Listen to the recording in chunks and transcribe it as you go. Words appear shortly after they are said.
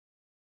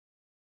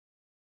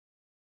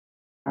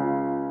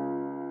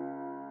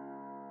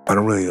I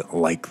don't really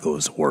like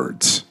those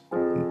words.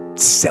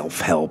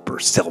 Self-help or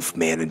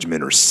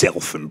self-management or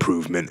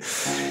self-improvement.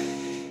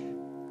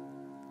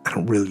 I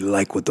don't really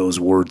like what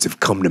those words have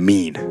come to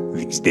mean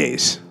these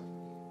days.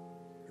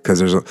 Because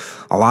there's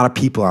a lot of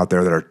people out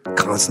there that are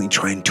constantly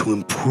trying to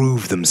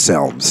improve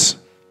themselves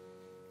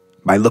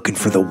by looking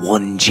for the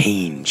one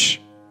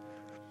change.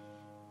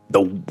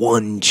 The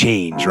one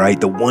change, right?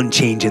 The one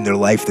change in their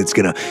life that's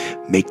going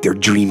to make their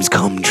dreams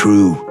come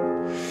true.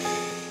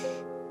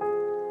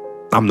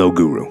 I'm no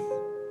guru.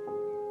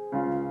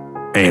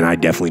 And I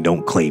definitely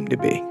don't claim to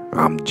be.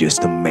 I'm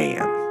just a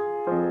man.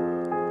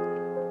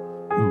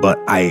 But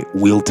I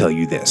will tell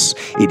you this.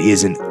 It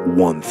isn't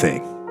one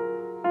thing.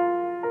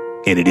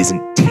 And it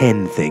isn't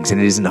 10 things,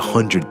 and it isn't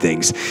 100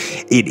 things.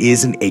 It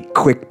isn't a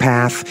quick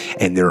path,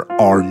 and there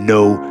are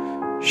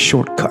no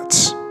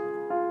shortcuts.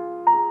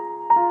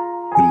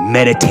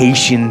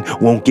 Meditation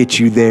won't get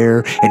you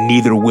there, and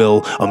neither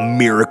will a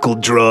miracle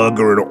drug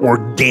or an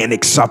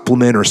organic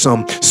supplement or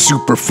some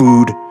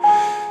superfood.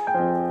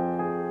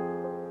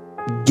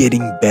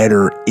 Getting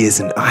better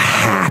isn't a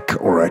hack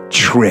or a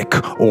trick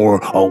or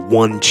a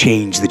one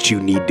change that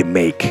you need to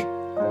make.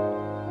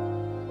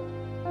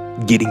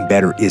 Getting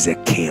better is a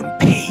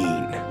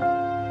campaign.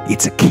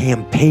 It's a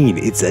campaign.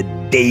 It's a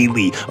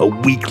daily, a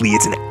weekly,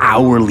 it's an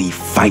hourly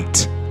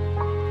fight.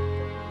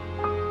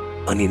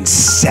 An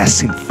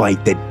incessant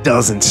fight that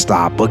doesn't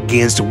stop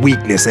against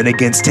weakness and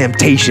against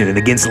temptation and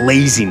against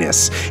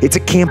laziness. It's a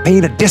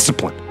campaign of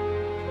discipline.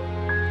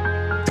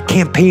 It's a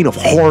campaign of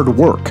hard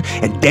work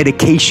and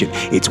dedication.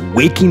 It's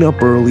waking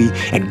up early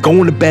and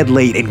going to bed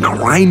late and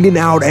grinding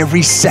out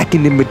every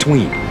second in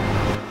between.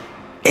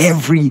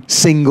 Every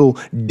single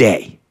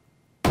day.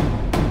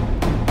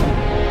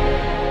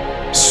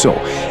 So,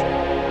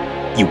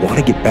 you want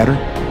to get better?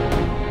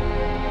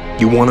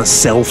 You want to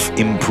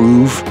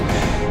self-improve?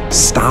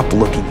 Stop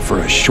looking for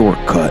a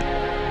shortcut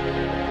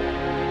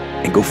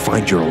and go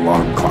find your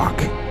alarm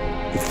clock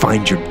and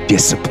find your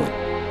discipline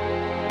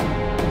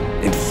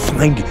and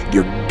find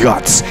your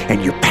guts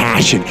and your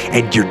passion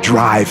and your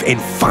drive and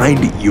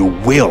find your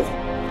will.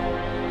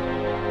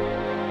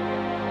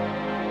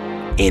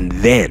 And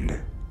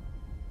then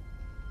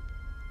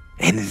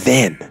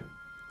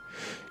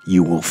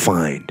you will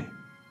find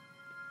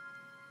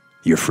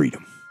your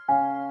freedom.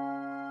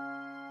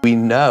 We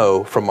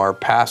know from our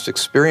past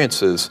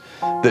experiences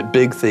that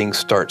big things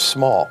start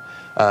small.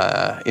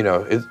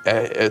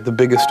 The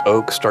biggest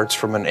oak starts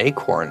from an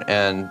acorn,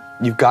 and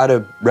you've got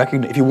to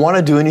recognize, if you want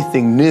to do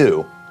anything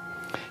new,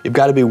 you've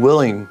got to be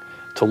willing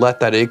to let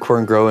that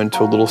acorn grow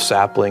into a little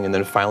sapling and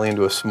then finally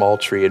into a small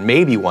tree, and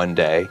maybe one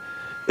day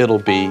it'll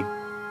be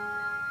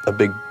a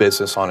big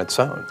business on its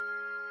own.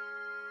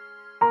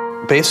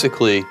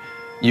 Basically,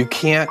 you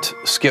can't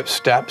skip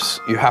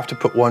steps. You have to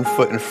put one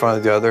foot in front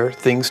of the other.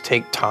 Things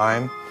take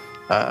time.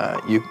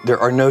 There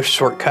are no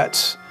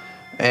shortcuts,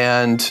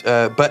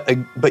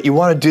 but you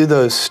want to do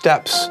those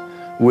steps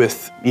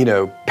with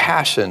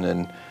passion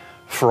and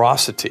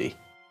ferocity.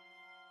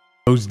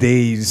 Those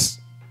days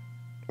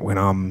when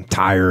I'm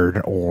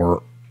tired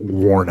or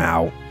worn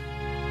out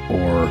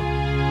or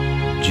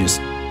just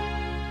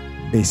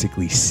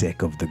basically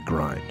sick of the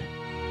grind.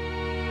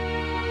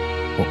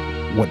 Well,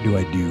 what do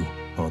I do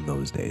on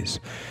those days?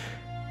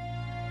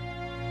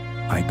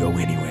 I go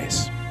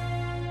anyways.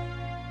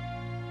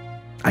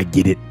 I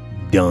get it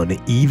done,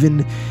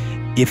 even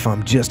if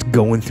I'm just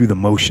going through the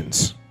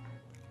motions.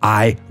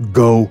 I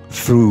go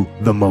through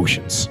the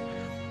motions.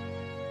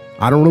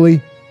 I don't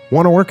really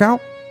want to work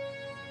out.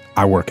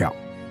 I work out.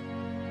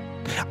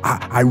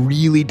 I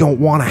really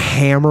don't want to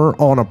hammer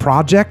on a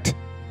project.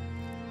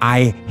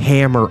 I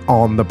hammer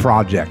on the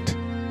project.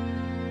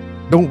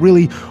 Don't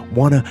really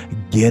want to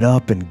get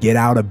up and get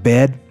out of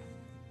bed.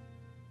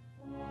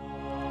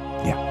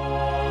 Yeah,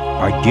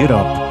 I get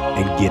up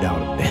and get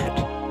out of bed.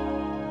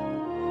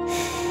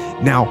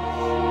 Now,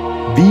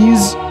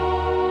 these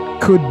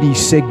could be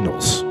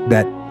signals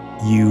that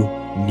you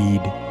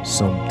need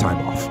some time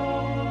off.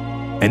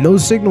 And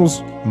those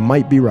signals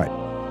might be right.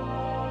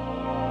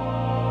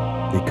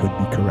 They could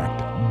be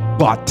correct.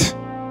 But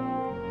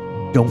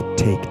don't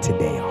take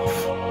today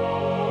off.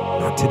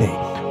 Not today.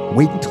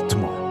 Wait until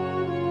tomorrow.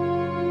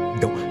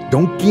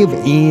 Don't give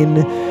in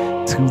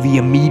to the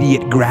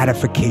immediate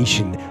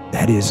gratification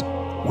that is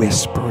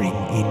whispering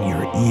in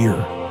your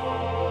ear.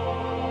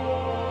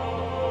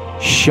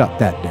 Shut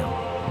that down.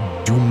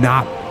 Do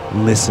not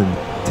listen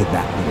to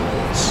that little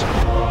voice.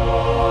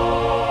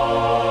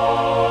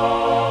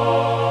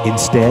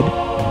 Instead,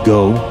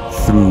 go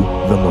through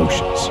the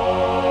motions.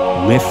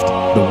 Lift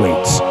the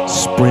weights,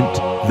 sprint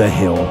the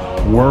hill,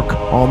 work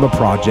on the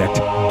project,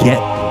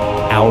 get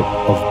out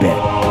of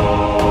bed.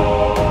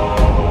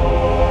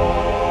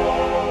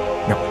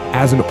 Now,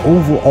 as an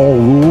overall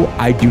rule,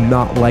 I do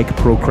not like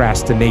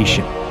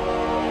procrastination.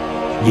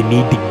 You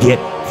need to get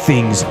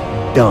things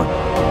done.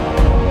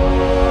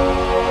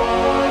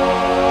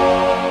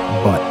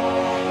 But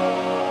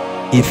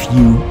if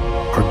you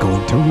are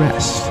going to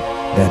rest,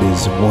 that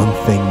is one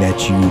thing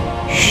that you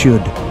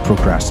should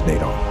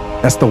procrastinate on.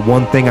 That's the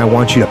one thing I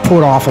want you to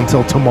put off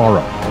until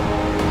tomorrow.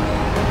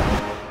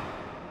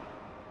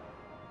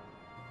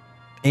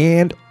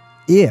 And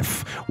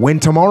if, when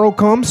tomorrow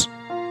comes,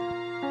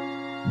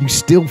 you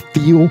still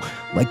feel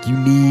like you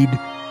need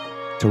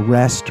to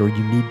rest or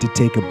you need to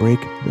take a break,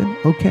 then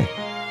okay.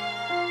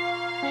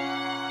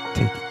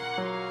 Take it.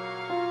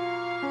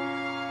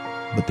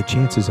 But the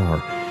chances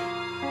are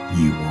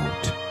you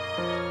won't.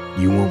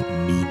 You won't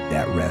need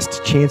that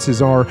rest.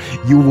 Chances are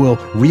you will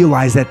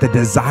realize that the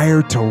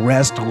desire to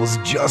rest was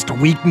just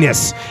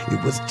weakness.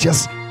 It was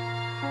just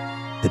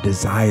the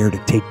desire to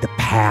take the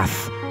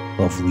path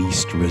of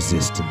least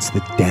resistance,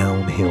 the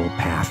downhill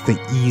path, the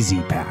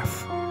easy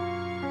path.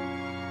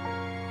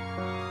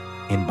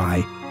 And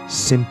by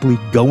simply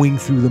going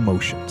through the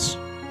motions,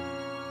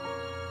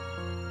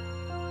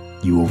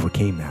 you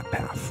overcame that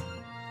path.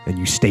 And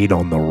you stayed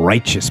on the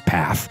righteous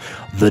path,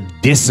 the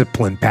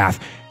disciplined path.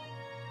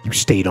 You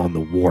stayed on the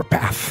war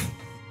path,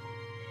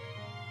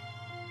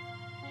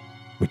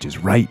 which is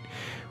right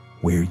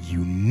where you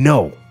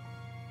know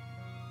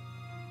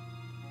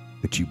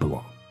that you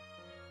belong.